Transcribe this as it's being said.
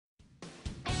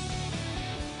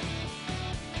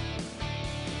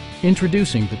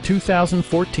Introducing the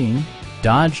 2014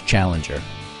 Dodge Challenger.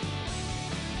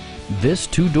 This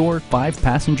two-door,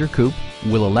 five-passenger coupe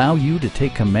will allow you to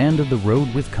take command of the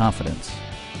road with confidence.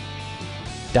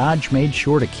 Dodge made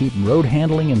sure to keep road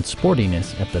handling and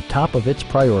sportiness at the top of its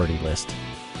priority list.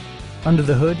 Under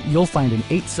the hood, you'll find an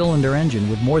 8-cylinder engine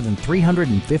with more than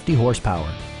 350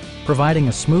 horsepower, providing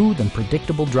a smooth and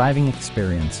predictable driving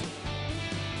experience.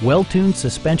 Well-tuned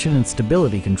suspension and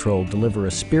stability control deliver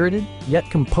a spirited yet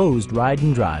composed ride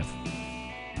and drive.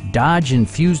 Dodge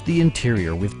infused the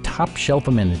interior with top-shelf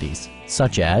amenities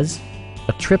such as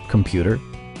a trip computer,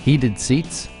 heated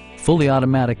seats, fully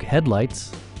automatic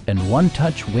headlights, and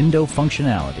one-touch window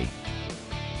functionality.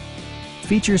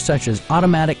 Features such as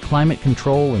automatic climate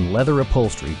control and leather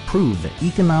upholstery prove that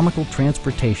economical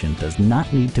transportation does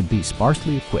not need to be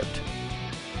sparsely equipped.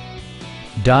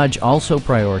 Dodge also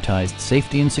prioritized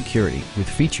safety and security with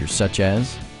features such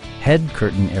as head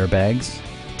curtain airbags,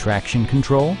 traction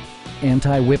control,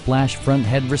 anti-whiplash front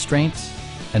head restraints,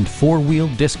 and four-wheel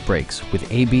disc brakes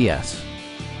with ABS.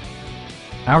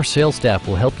 Our sales staff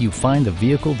will help you find the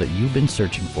vehicle that you've been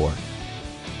searching for.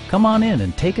 Come on in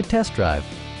and take a test drive.